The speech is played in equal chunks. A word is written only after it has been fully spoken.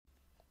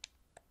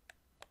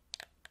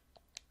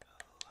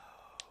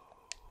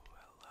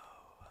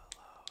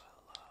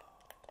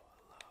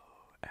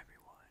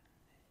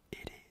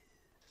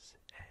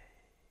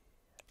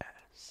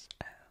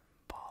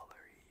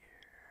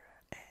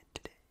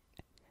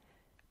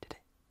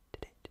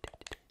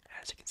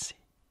as you can see,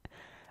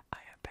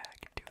 I am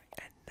back doing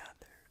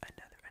another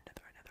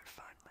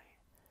finally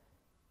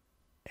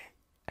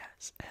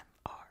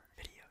ASMR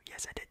video.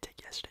 Yes, I did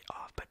take yesterday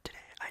off, but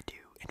today I do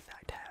in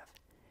fact have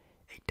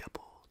a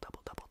double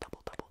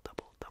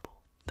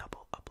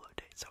upload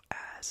day. So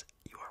as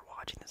you are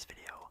watching this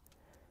video,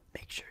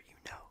 make sure you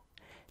know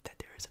that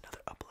there is another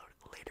upload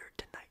later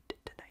tonight,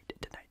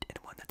 and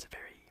one that's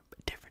very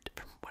different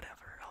from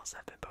whatever else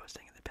I've been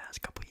posting in the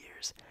past couple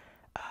years.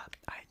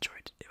 I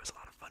enjoyed it. It was a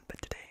lot of fun,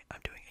 but today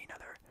I'm doing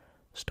another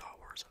Star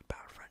Wars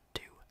Battlefront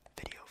 2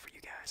 video for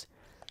you guys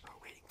who are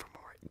waiting for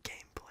more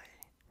gameplay.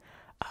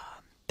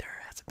 There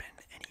hasn't been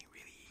any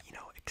really,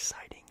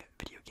 exciting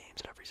video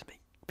games that have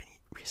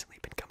recently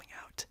been coming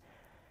out.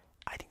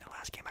 I think the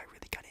last game I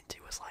really got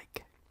into was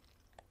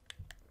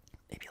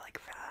maybe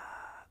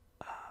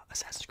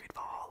Assassin's Creed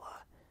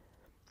Valhalla.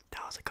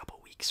 That was a couple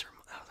weeks, or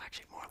that was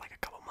actually more like a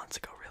couple months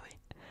ago, really.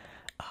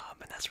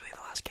 And that's really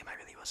the last game I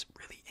really was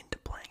into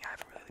playing. I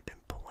haven't really been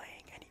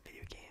playing any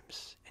video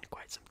games in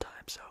quite some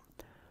time, so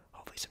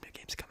hopefully some new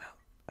games come out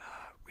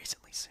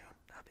recently soon.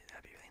 That'd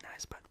be really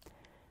nice. But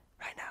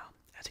right now,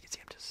 as you can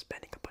see, I'm just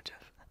spending a bunch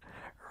of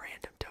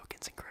random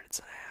tokens and credits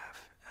that I have.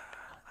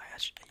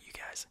 You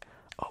guys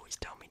always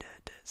tell me to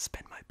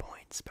spend my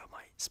points, spend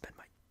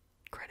my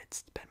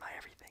credits, spend my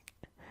everything.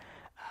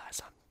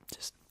 So I'm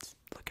just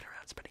looking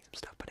around, spending some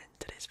stuff. But in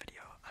today's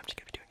video, I'm just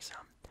gonna be doing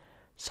some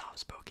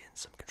soft-spoken,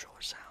 some controller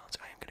sounds.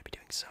 I am gonna be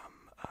doing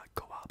some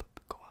co-op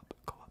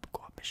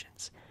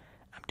missions.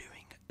 I'm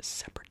doing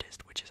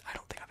Separatist, which is, I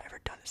don't think I've ever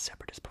done a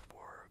Separatist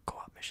before,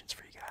 co-op missions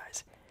for you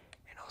guys,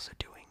 and also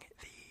doing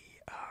the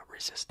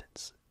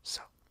Resistance.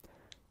 So,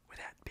 with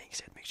that being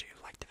said, make sure you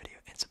like the video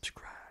and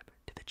subscribe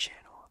to the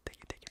channel.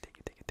 Thank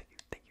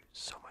you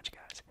so much,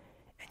 guys.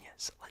 And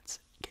yes, let's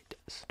get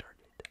started.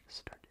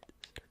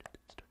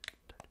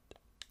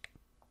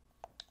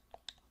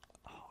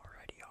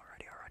 Alrighty.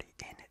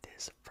 In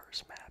this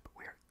first map,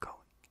 we're going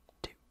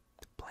to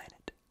the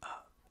planet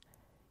of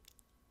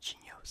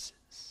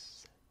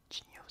Geonosis,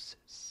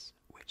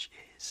 which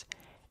is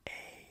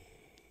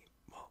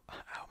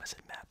I almost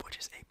said map, which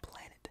is a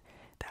planet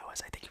that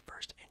was, I think,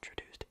 first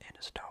introduced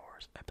in Star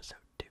Wars Episode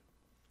 2.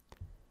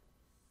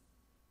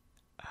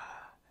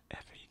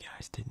 If you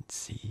guys didn't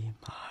see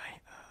my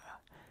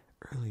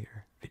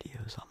earlier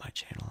videos on my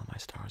channel, on my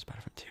Star Wars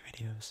Battlefront 2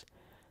 videos,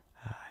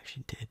 I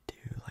actually did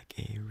do like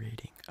a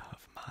rating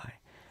of my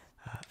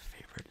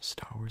favorite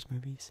Star Wars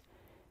movies,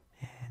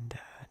 and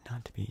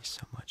not to be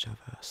so much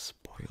of a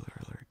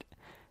spoiler alert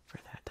for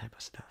that type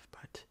of stuff,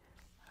 but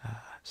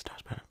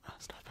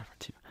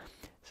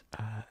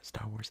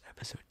Star Wars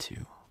Episode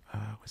 2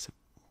 was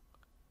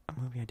a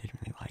movie I didn't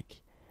really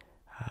like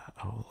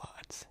a whole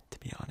lot, to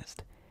be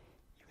honest.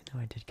 Even though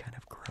I did kind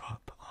of grow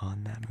up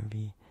on that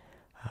movie,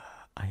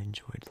 I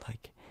enjoyed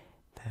like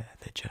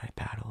the Jedi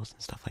battles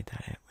and stuff like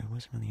that. It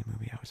wasn't really a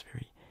movie I was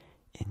very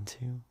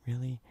into,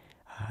 really.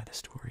 The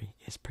story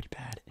is pretty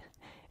bad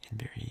and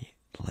very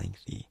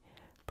lengthy,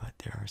 but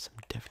there are some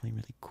definitely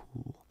really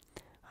cool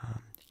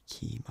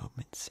key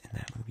moments in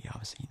that movie.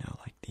 Obviously,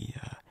 like the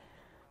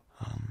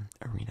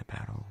arena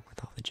battle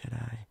with all the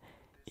Jedi,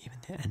 even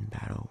the end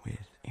battle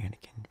with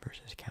Anakin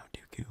versus Count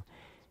Dooku.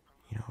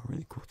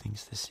 Really cool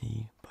things to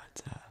see,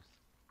 but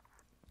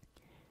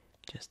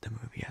just the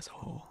movie as a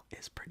whole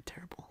is pretty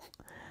terrible.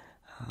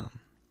 But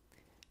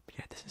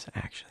yeah, this is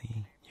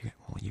actually,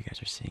 you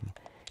guys are seeing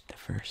the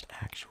first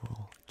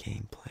actual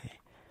gameplay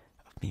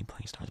of me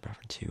playing Star Wars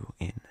Battlefront 2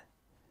 in,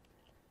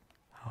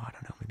 I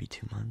don't know, maybe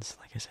 2 months.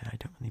 Like I said, I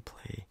don't really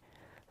play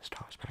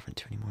Star Wars Battlefront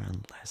 2 anymore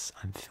unless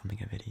I'm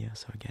filming a video.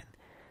 So again,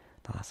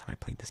 the last time I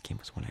played this game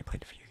was when I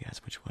played it for you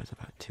guys, which was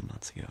about 2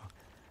 months ago.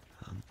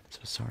 So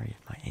sorry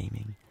if my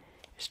aiming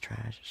is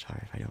trash.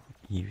 Sorry if I don't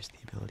use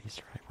the abilities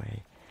the right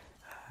way.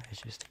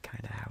 It's just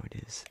kind of how it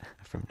is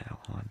from now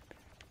on.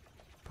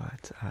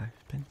 But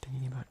I've been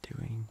thinking about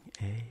doing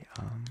a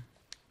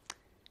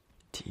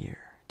tier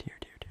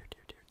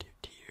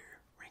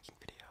ranking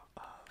video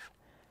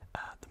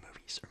of the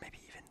movies, or maybe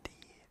even the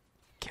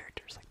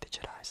characters like the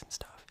Jedis and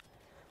stuff.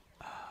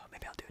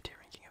 Maybe I'll do a tier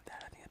ranking of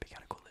that. I think that'd be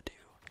kind of cool to do.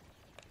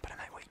 But I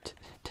might wait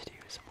to do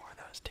some more of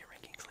those tier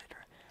rankings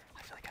later.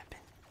 I feel like I've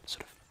been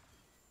sort of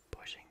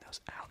pushing those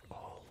out a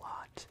whole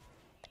lot,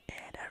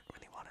 and I don't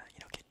really want to,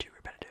 get too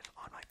repetitive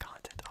on my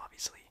content.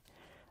 Obviously,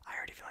 I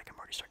already feel like I'm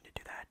already starting to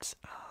do that.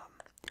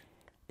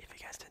 If you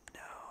guys didn't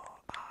know,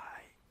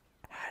 I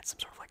had some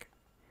sort of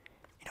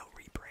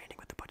rebranding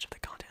with a bunch of the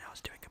content I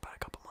was doing about a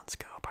couple months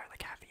ago, probably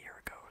like half a year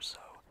ago or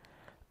so.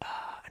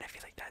 And I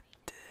feel like that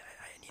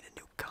I need a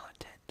new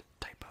content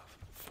type of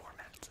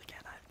formats.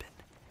 Again, I've been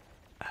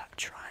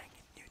trying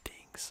new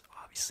things,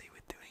 obviously,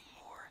 with doing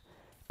more,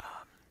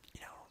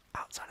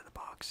 outside of the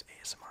box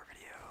ASMR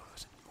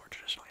videos and more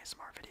traditional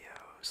ASMR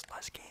videos,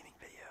 less gaming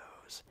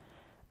videos,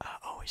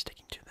 always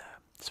sticking to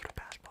the sort of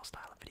basketball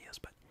style of videos,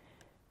 but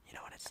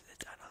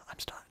I'm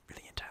still not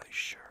really entirely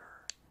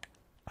sure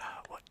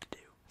what to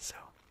do. So,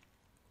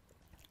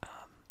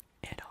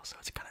 and also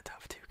it's kind of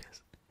tough too,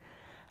 because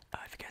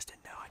if you guys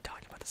didn't know, I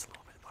talked about this a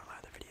little bit in one of my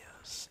other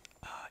videos.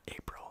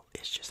 April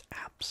is just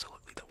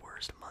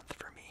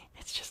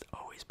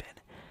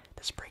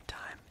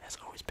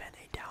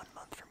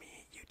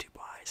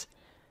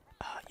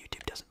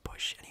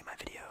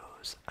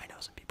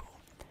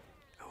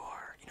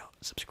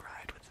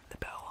subscribed with the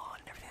bell on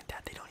and everything like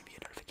that, they don't even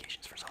get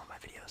notifications for some of my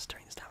videos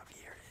during this time of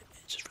year.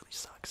 It just really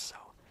sucks. So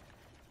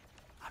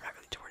I'm not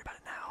really too worried about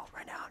it now.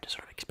 Right now, I'm just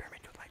sort of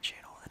experimenting with my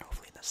channel, and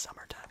hopefully in the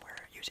summertime, where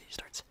it usually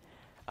starts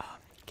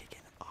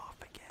kicking off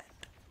again,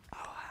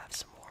 I'll have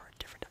some more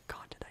different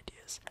content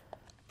ideas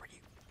for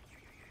you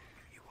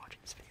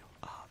watching this video.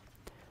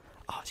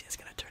 Obviously, it's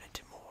gonna turn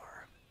into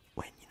more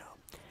when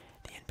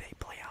the NBA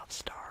playoffs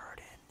start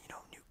and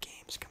new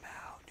games come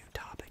out, new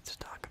topics to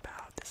talk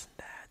about, this and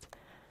that.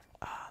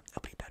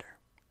 It'll be better,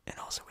 and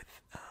also with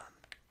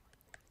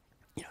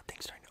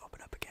things starting to open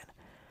up again,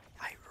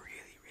 I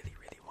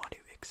really want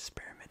to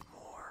experiment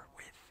more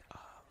with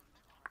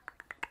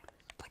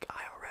like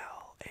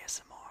IRL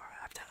ASMR.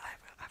 I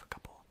have a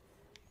couple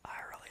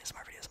IRL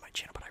ASMR videos on my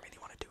channel, but I really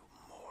want to do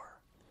more.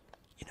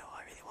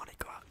 I really want to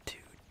go out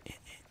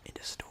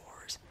into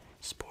stores,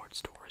 sports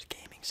stores,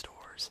 gaming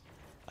stores.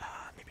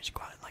 Maybe just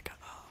go out on like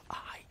a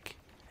hike,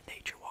 a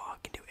nature walk,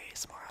 and do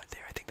ASMR out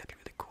there. I think that'd be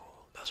really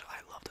cool.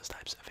 I love those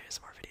types of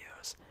ASMR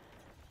videos.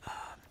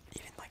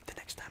 Even like the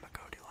next time I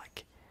go to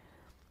like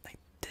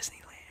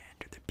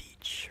Disneyland or the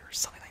beach or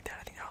something like that,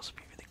 I think that would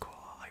be really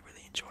cool. I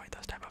really enjoy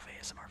those type of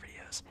ASMR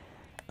videos,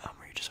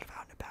 where you're just sort of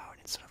out and about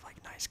and sort of like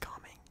nice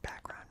calming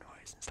background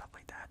noise and stuff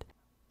like that.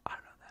 I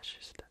don't know, that's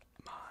just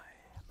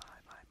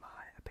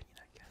my opinion,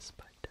 I guess.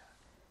 But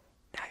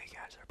now you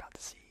guys are about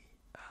to see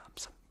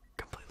some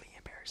completely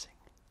embarrassing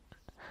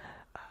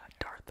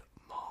Darth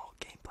Maul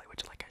gameplay,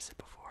 which, like I said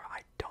before,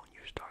 I don't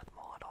use Darth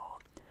Maul at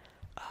all.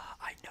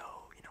 I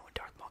know, when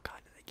Darth Maul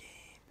got into the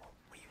game,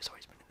 he was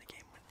always been in the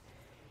game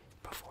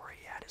before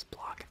he had his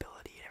block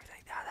ability and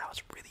everything like that. That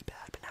was really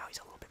bad, but now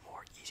he's a little bit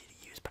more easy to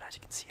use. But as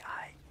you can see,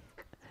 I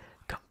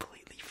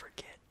completely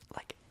forget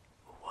like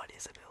what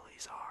his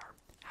abilities are,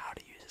 how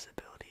to use his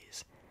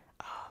abilities.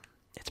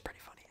 It's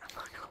pretty funny, I'm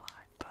not gonna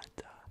lie, but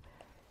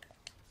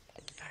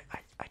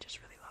I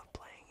just really love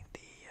playing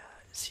the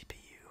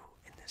CPU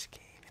in this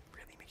game. It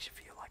really makes you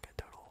feel like a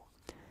total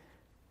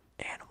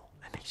animal.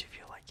 It makes you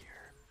feel like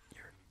you're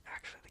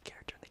actually the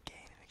character in the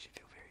game. It makes you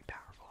feel very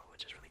powerful,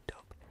 which is really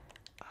dope.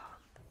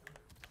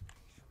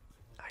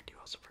 I do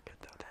also forget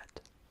though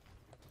that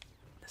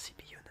the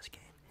CPU in this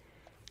game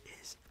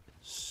is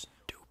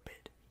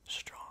stupid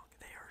strong.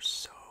 They are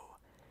so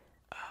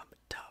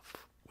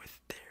tough with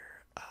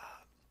their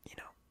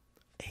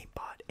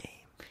aimbot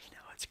aim.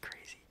 It's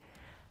crazy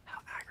how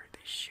accurate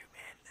they shoot,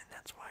 man. And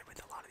that's why with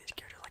a lot of these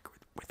characters, like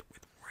with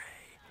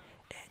Rey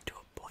and to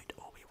a point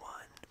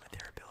Obi-Wan, with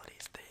their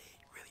abilities,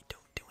 they really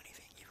don't do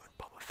anything. Even with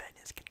Boba Fett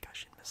and his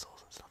concussion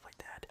missiles and stuff like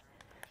that.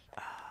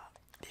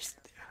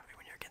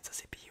 When you're against the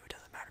CPU, it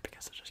doesn't matter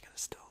because they're just gonna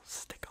still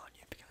stick on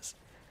you because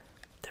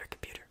they're a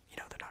computer.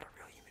 They're not a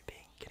real human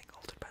being getting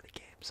altered by the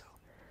game. So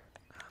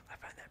I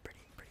find that pretty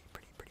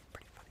funny.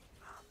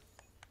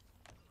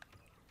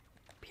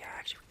 But yeah,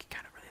 actually, we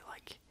kind of really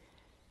like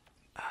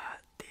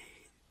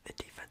the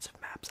defensive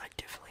maps. I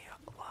definitely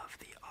love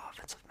the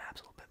offensive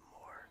maps a little bit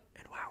more.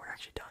 And wow, we're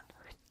actually done.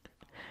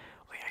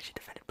 We actually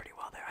defended pretty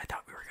well there. I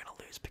thought we were gonna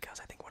lose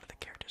because I think one of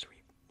the characters we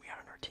had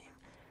on our team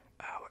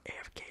were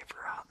AFK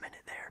for a hot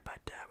minute there,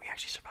 but we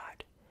actually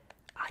survived.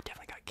 I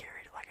definitely got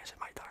carried. Like I said,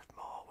 my Darth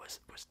Maul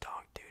was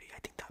dog duty. I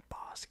think that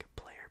Bosk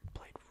player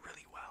played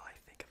really well, I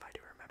think, if I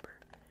do remember.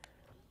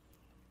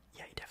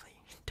 Yeah, he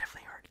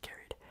definitely hard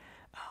carried.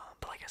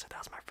 But like I said, that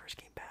was my first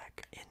game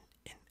back in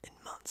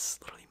months,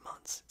 literally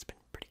months. It's been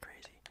pretty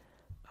crazy.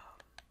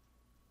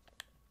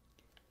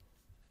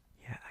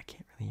 Yeah, I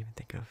can't really even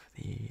think of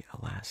the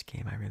last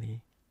game I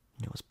really,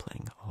 was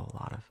playing a whole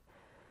lot of.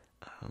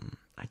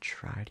 I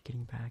tried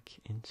getting back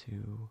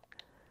into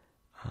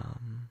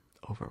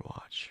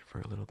Overwatch for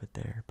a little bit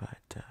there, but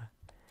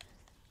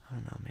I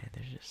don't know, man.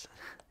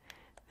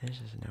 There's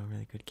just no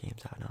really good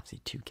games out, and obviously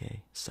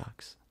 2K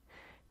sucks.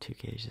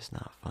 2K is just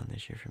not fun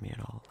this year for me at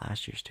all.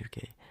 Last year's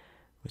 2K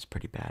was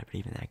pretty bad, but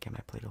even that game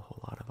I played a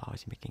whole lot of,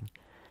 obviously making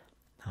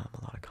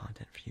a lot of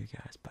content for you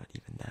guys. But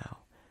even now,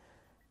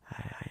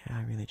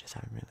 I really just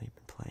haven't really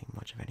been playing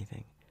much of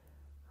anything.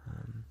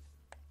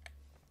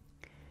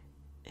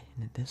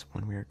 In this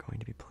one, we are going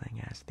to be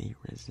playing as the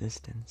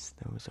Resistance.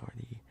 Those are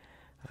the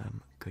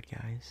good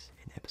guys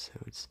in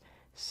episodes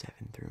 7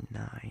 through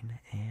 9,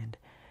 and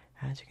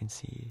as you can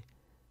see,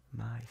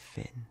 my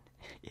Finn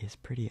is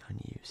pretty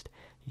unused.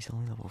 He's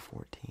only level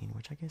 14,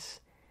 which I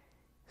guess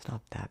is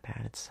not that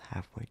bad. It's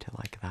halfway to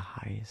like the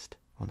highest,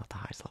 well, not the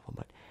highest level,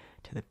 but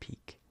to the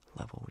peak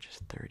level, which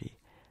is 30,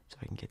 so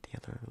I can get the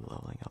other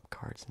leveling up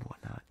cards and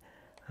whatnot.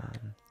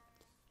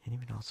 And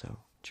even also,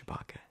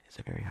 Chewbacca is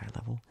a very high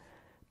level,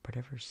 but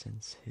ever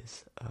since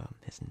his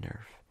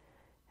nerf,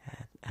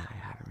 I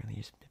haven't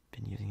really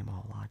been using him a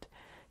whole lot.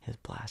 His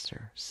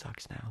blaster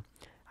sucks now.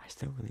 I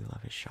still really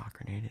love his shock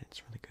grenade, and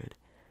it's really good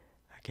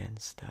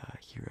against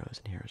heroes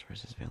and heroes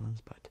versus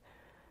villains, but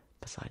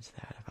besides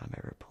that, if I'm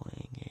ever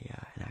playing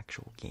an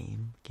actual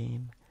game,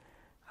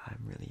 I'm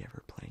really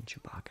ever playing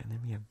Chewbacca. And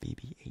then we have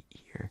BB-8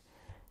 here,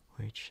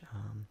 which,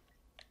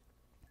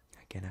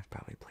 again, I've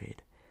probably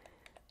played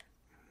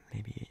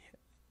maybe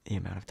the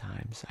amount of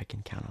times I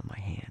can count on my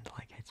hand.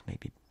 Like, it's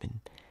maybe been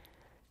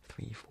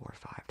 3, 4,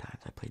 5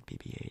 times I played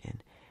BB-8,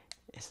 and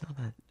it's not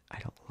that I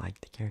don't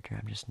like the character,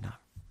 I'm just not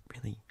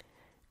really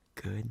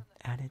good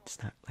at it.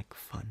 It's not like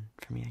fun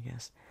for me, I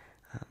guess.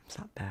 It's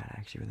not bad, I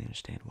actually really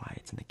understand why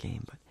it's in the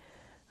game, but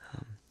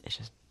it's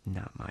just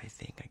not my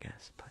thing, I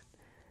guess. But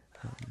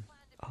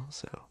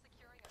also,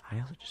 I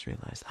also just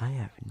realized I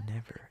have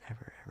never,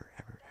 ever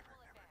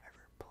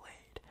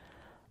played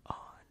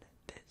on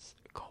this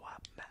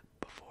co-op map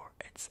before.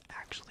 It's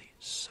actually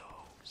so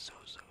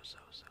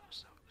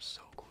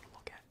cool to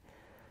look at.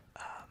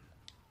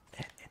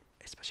 And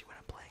especially when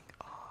I'm playing,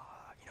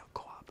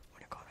 co-op,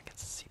 when you're going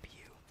against the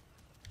CPU.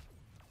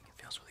 It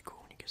feels really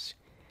cool when you just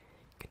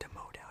get to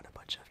mow down a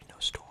bunch of,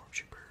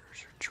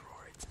 stormtroopers or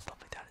droids and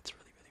stuff like that. It's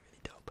really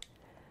dope.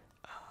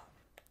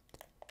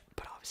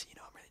 But obviously,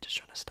 I'm really just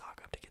trying to stock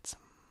up to get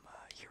some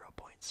hero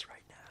points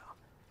right now.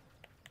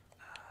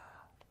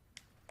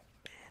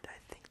 And I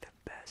think the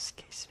best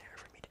case scenario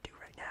for me to do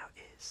right now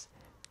is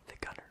the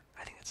Gunner.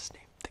 I think that's his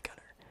name, the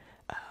Gunner.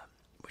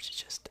 Which is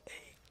just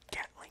a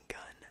Gatling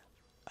gun,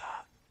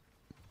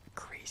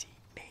 crazy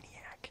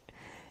maniac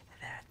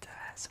that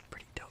has some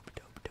pretty dope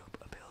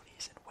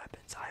abilities and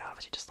weapons. I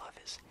obviously just love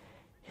his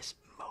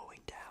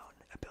mowing down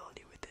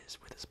ability with his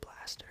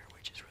blaster,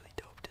 which is really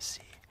dope to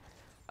see.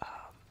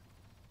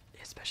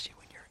 Especially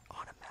when you're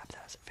on a map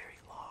that has very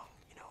long,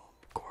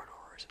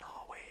 corridors and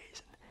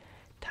hallways and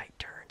tight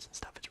turns and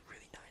stuff. It's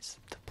really nice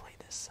to play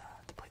this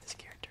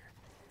character,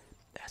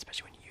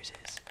 especially when you use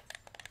his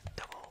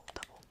double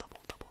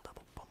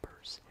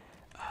bumpers.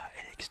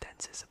 It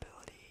extends his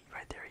ability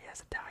right there. He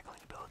has a tackling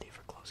ability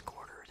for close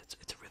quarters.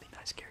 It's a really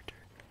nice character.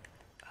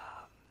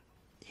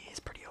 He is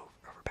pretty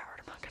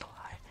overpowered, I'm not gonna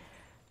lie.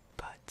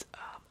 But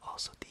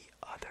also the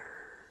other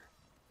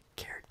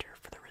character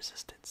for the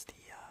Resistance, I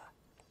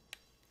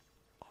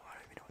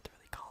don't even know what to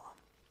really call him.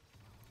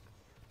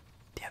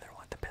 The other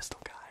one, the pistol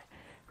guy,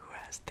 who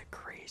has the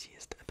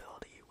craziest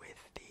ability with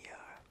the,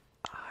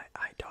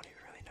 I don't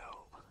even really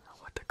know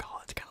what to call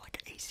it. It's kind of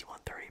like an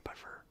AC-130, but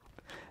for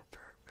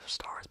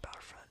Star Wars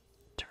Battlefront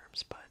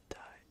terms. But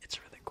it's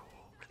really cool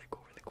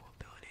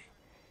ability.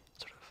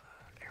 Sort of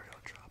aerial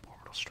drop,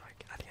 orbital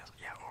strike. I think it was,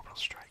 yeah, orbital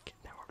strike.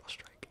 That orbital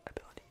strike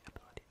ability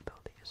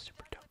is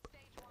super dope.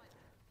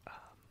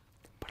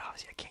 But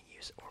obviously I can't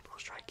use orbital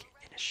strike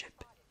in a ship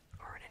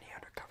or in any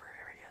undercover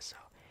area, so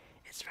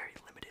it's very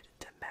limited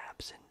to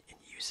maps and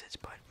usage.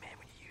 But man,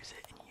 when you use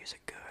it and you use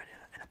it good,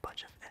 and a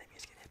bunch of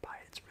enemies get hit by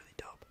it, it's really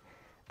dope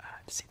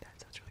to see that.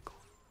 So it's really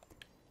cool.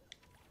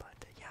 But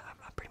yeah,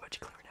 I'm pretty much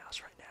clearing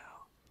house right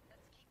now.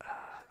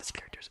 This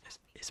character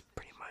is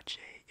pretty much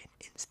an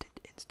instant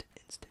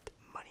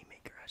money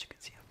maker. As you can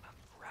see, I'm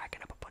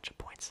racking up a bunch of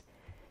points.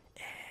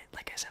 And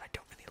like I said, I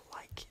don't really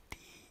like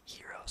the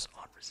heroes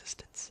on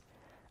Resistance.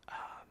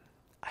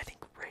 I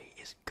think Rey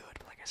is good,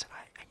 but like I said,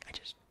 I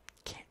just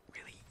can't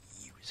really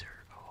use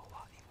her a whole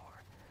lot anymore.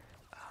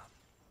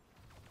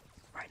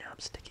 Right now I'm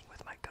sticking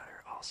with my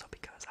Gunner also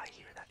because I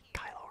hear that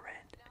Kylo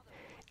Ren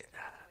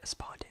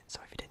spawned in.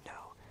 So if you didn't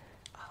know,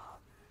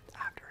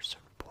 after a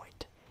certain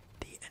point,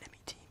 the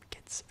enemy team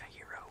gets a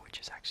hero, which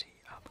is actually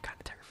kind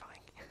of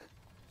terrifying.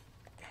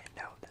 And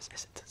no, this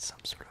isn't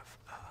some sort of,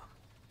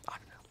 I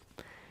don't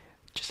know,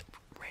 just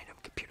random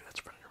computer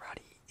that's running around.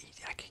 He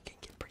actually can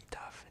get pretty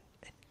tough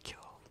and kill,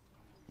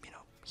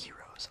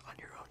 heroes on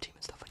your own team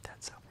and stuff like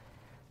that. So,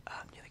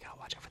 you really gotta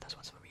watch out for those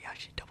ones. But we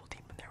actually double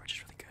team them there, which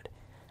is really good.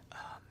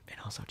 And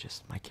also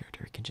just my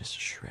character can just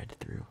shred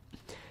through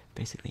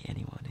basically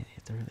anyone.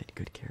 It's a really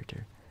good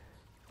character.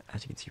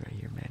 As you can see right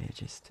here, man,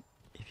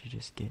 if you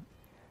just get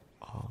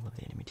all of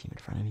the enemy team in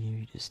front of you,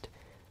 you just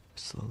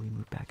slowly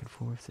move back and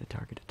forth to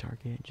target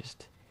and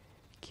just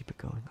keep it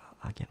going.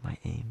 Again, my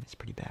aim is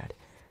pretty bad.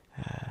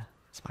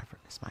 It's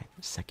my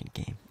second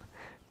game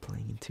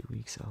playing in 2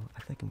 weeks, so I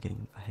feel like I'm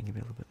getting a hang of it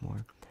a little bit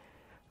more.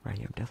 Right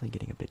here, I'm definitely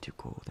getting a bit too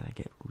cold, and I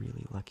get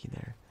really lucky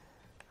there.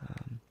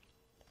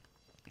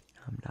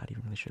 I'm not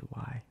even really sure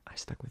why I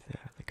stuck with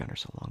the Gunner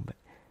so long, but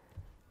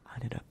I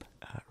ended up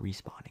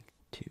respawning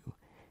to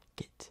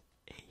get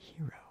a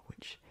hero,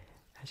 which,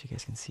 as you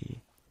guys can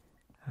see,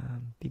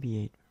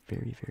 BB-8,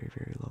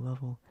 very low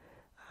level.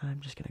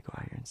 I'm just gonna go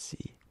out here and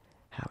see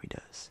how he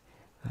does.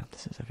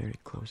 This is a very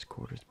close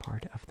quarters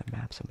part of the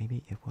map, so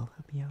maybe it will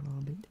help me out a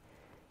little bit,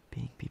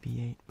 being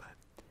BB-8, but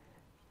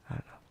I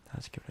don't know.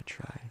 Let's give it a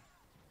try.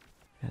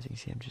 As you can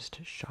see, I'm just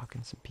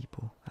shocking some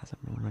people as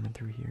I'm running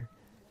through here.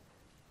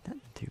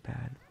 Nothing too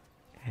bad.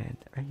 And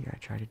right here, I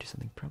try to do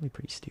something probably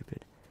pretty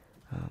stupid.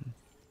 I'll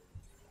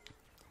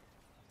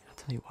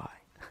tell you why.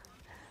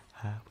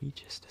 We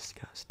just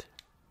discussed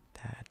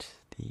that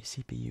the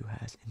CPU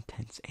has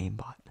intense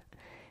aimbot,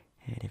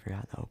 and if you're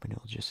out in the open,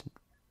 it'll just,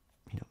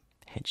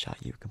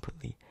 headshot you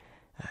completely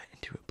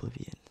into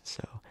oblivion.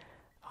 So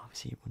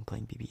obviously, when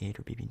playing BB-8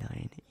 or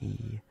BB-9,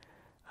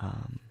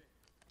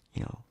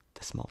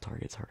 the small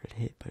target's harder to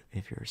hit. But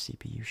if you're a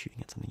CPU shooting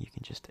at something you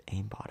can just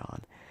aimbot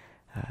on,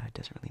 it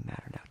doesn't really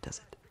matter now, does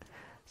it?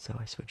 So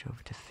I switch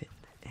over to Finn,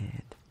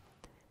 and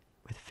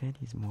with Finn,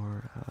 he's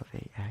more of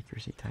a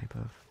accuracy type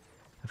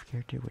of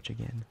character, which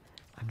again,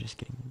 I'm just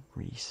getting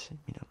Reese,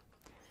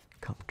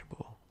 comfortable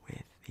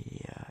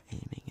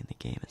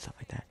game and stuff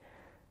like that.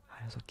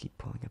 I also keep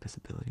pulling up his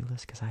ability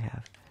list because I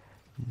have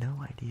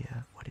no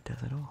idea what it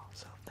does at all,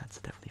 so that's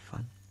definitely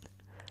fun.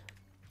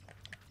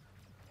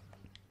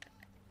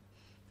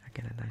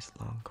 Again, a nice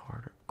long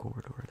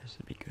corridor. This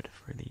would be good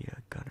for the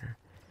gunner.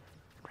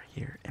 Right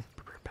here,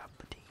 Emperor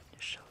Palpatine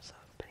just shows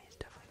up, and he's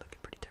definitely looking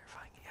pretty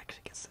terrifying. He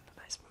actually gets a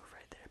nice move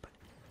right there, but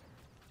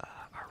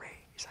our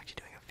Rey is actually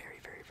doing a very,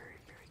 very, very,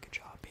 very good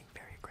job, being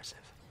very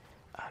aggressive,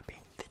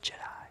 being the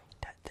Jedi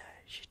that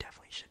she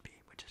definitely should be,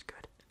 which is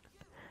good.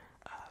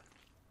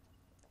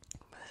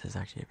 But this is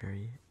actually a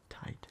very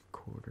tight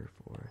corridor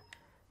for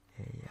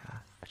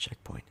a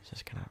checkpoint. It's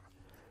just kind of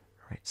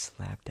right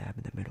slap dab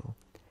in the middle.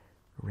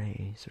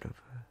 Rey sort of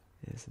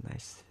is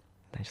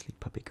nicely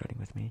puppy guarding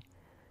with me.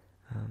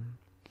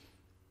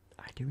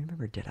 I do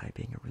remember Deadeye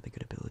being a really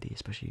good ability,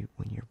 especially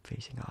when you're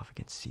facing off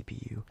against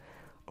CPU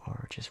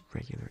or just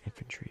regular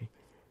infantry.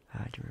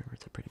 I do remember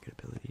it's a pretty good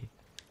ability.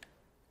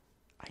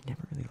 I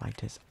never really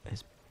liked his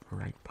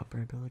right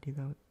bumper ability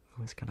though.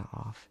 It was kind of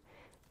off.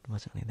 It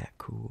wasn't really that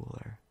cool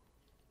or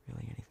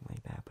really anything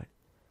like that, but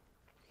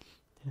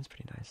it is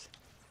pretty nice.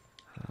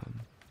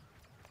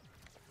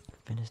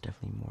 Finn is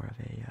definitely more of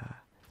a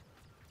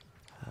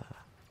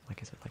like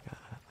I said, like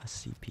a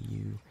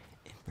CPU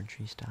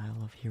infantry style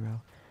of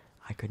hero.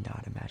 I could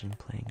not imagine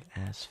playing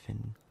as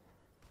Finn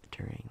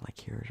during like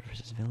heroes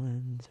versus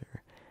villains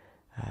or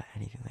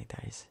anything like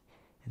that.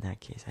 In that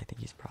case, I think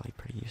he's probably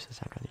pretty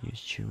useless. I'd rather use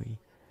Chewie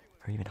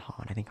or even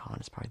Han. I think Han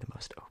is probably the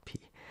most OP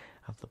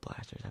of the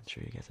blasters. I'm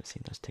sure you guys have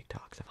seen those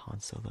TikToks of Han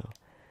Solo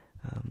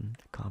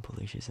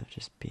compilations of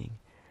just being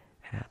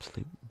an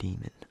absolute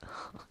demon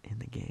in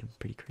the game.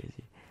 Pretty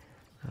crazy.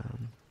 But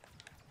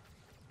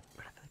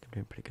I feel like I'm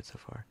doing pretty good so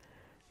far.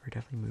 We're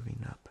definitely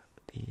moving up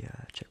the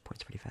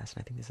checkpoints pretty fast,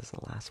 and I think this is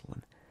the last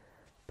one.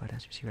 But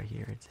as you see right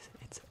here,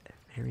 it's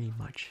very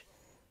much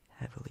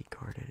heavily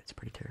guarded. It's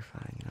pretty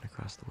terrifying. And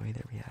across the way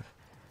there we have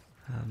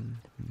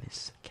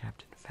Miss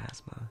Captain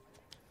Phasma,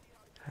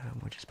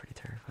 which is pretty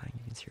terrifying.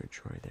 You can see her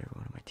droid there.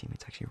 One of my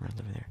teammates actually runs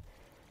over there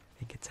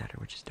and gets at her,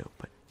 which is dope.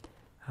 But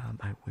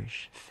I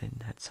wish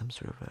Finn had some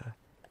sort of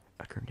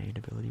a grenade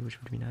ability, which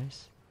would be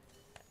nice.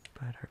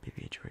 But our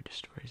BB-8 droid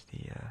destroys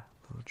the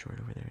little droid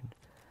over there. And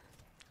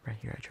right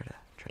here, I try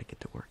to get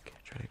to work.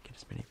 Try to get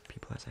as many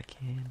people as I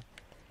can,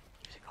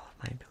 using all of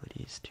my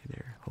abilities to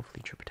their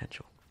hopefully true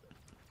potential.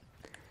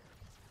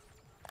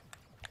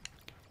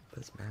 But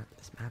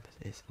this map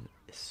is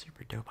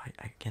super dope.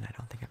 Again, I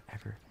don't think I've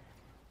ever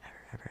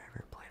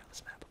played on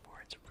this map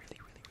before. It's really,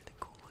 really, really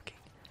cool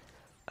looking.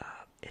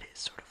 It is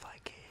sort of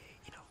like a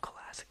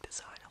classic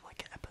design of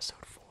like an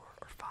episode 4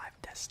 or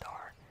 5 Death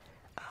Star,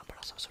 but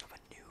also sort of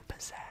a new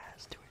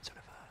pizzazz to it, sort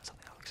of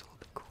something that looks a little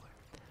bit cooler.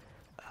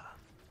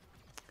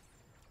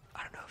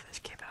 I don't know if this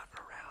came out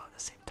around the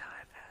same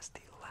time as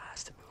the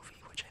last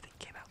movie, which I think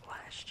came out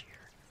last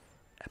year,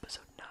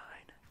 episode 9,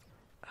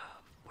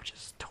 which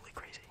is totally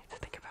crazy to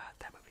think about.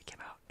 That movie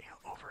came out,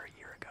 over a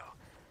year ago.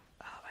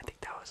 I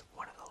think that was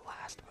one of the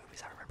last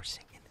movies I remember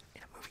seeing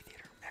in a movie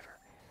theater ever,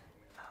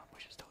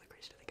 which is totally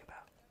crazy to think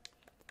about.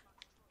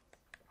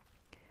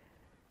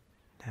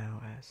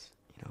 Now, as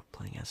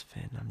playing as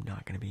Finn, I'm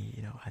not gonna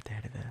be, at the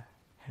head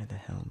of the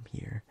helm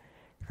here,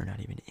 or not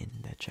even in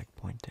the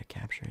checkpoint to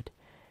capture it.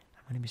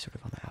 I'm gonna be sort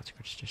of on the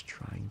outskirts, just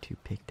trying to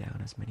pick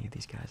down as many of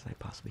these guys as I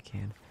possibly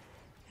can,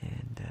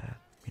 and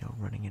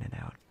running in and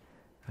out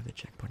of the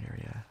checkpoint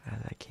area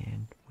as I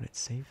can when it's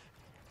safe.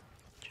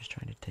 Just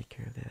trying to take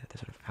care of the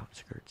sort of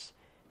outskirts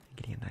and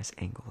getting a nice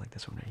angle like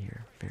this one right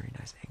here. Very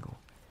nice angle.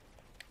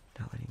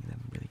 Not letting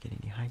them really get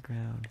any high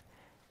ground.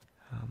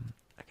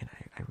 Again,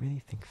 I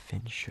really think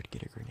Finn should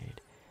get a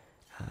grenade.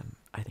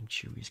 I think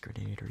Chewie's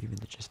grenade, or even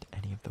just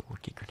any of the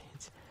Wookiee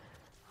grenades,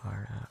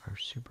 are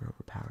super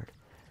overpowered.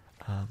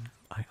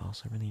 I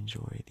also really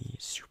enjoy the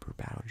Super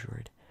Battle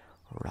Droid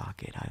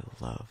Rocket. I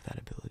love that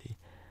ability.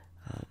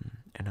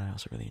 And I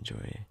also really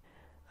enjoy,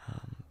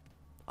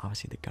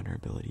 obviously, the Gunner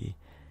ability,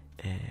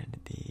 and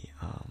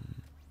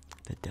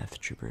the Death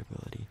Trooper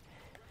ability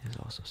is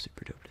also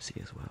super dope to see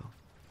as well.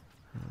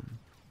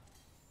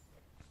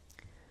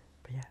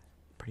 But yeah,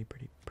 pretty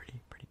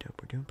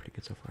dope. We're doing pretty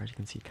good so far. As you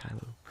can see,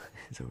 Kylo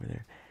is over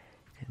there,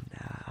 and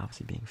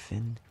obviously being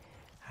Finn,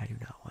 I do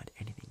not want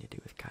anything to do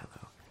with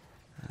Kylo.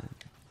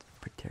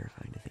 Pretty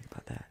terrifying to think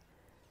about that.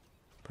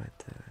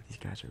 But these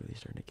guys are really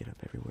starting to get up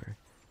everywhere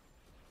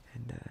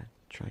and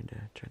trying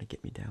to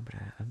get me down. But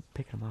I'm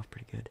picking them off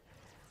pretty good.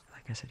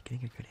 Like I said,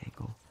 getting a good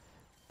angle,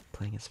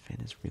 playing as Finn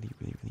is really,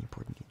 really, really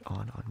important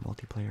on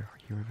multiplayer,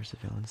 hero versus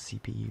villain,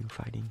 CPU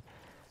fighting.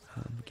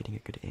 Getting a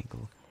good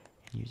angle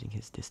and using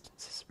his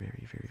distance is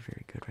very, very,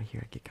 very good. Right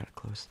here, I get kind of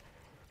close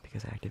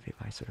because I activate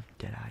my sort of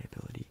Deadeye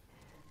ability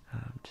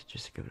to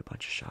just give it a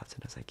bunch of shots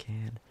in as I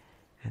can,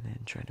 and then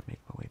trying to make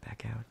my way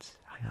back out.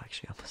 I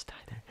actually almost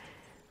died there.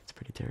 It's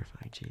pretty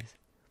terrifying, jeez.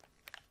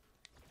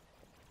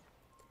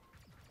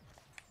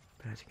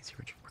 But as you can see,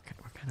 we're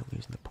kind of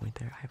losing the point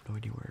there. I have no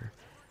idea where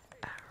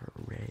our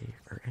Rey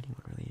or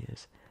anyone really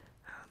is.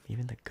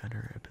 Even the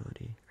Gunner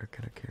ability or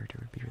Gunner character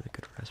would be really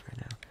good for us right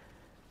now.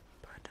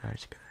 But I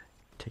just gotta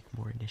take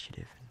more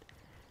initiative and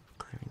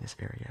clearing this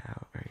area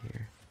out right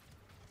here.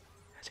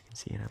 As you can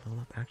see, and I level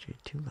up actually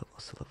 2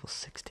 levels to level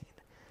 16.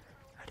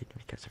 I didn't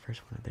even catch the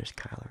first one. There's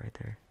Kylo right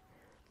there.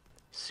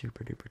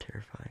 Super duper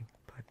terrifying,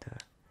 but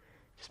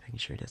just making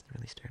sure he doesn't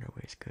really stare our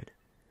way is good.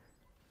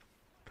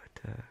 But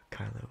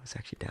Kylo is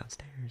actually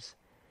downstairs,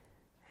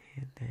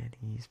 and then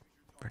he's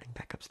running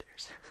back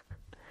upstairs.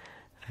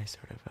 I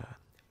sort of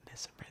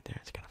miss him right there.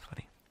 It's kind of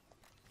funny.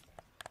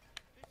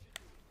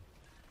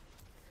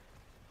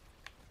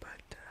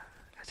 But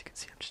as you can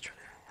see, I'm just trying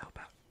to help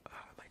out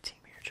my team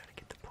here, trying to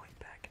get the point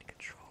back in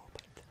control.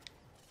 But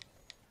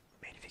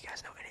man, if you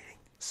guys know anything,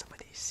 some of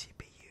these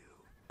CPU,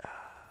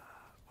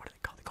 what are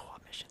they called? The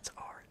co-op missions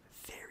are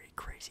very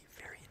crazy,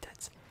 very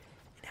intense.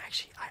 And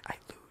actually, I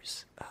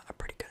lose a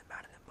pretty good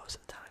amount of them most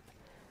of the time,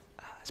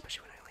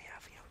 especially when I only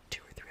have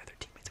 2 or 3 other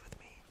teammates with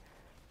me.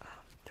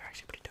 They're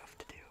actually pretty tough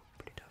to do.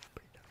 Pretty tough.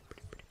 Pretty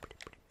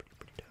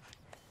tough.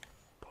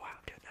 But wow,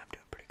 I'm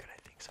doing pretty good, I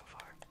think, so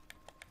far.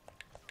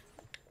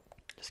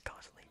 Just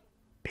constantly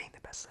being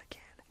the best as I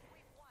can,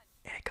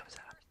 and it comes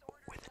out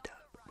with a dub.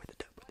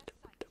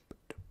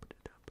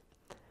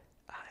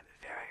 I'm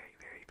very,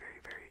 very, very,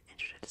 very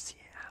interested to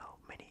see how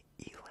many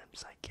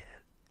elims I get.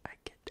 I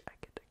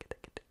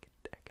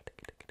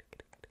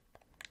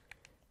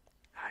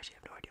actually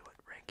have no idea what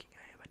ranking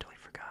I am. I totally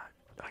forgot.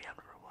 Oh yeah, I'm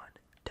number 1.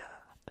 Duh.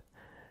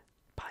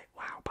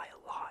 By a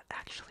lot,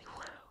 actually.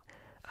 Wow.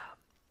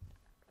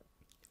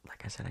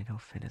 Like I said, I know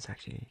Finn is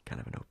actually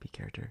kind of an OP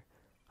character.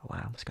 Oh wow,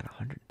 I almost got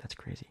 100. That's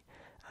crazy.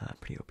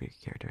 Pretty OP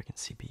character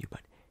against CPU.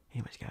 But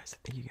anyways, guys,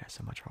 thank you guys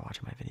so much for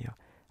watching my video.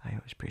 I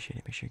always appreciate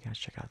it. Make sure you guys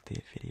check out the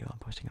video I'm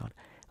posting on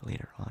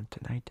later on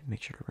tonight.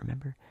 Make sure to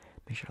remember,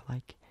 make sure to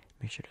like,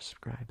 make sure to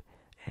subscribe,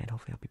 and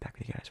hopefully I'll be back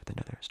with you guys with another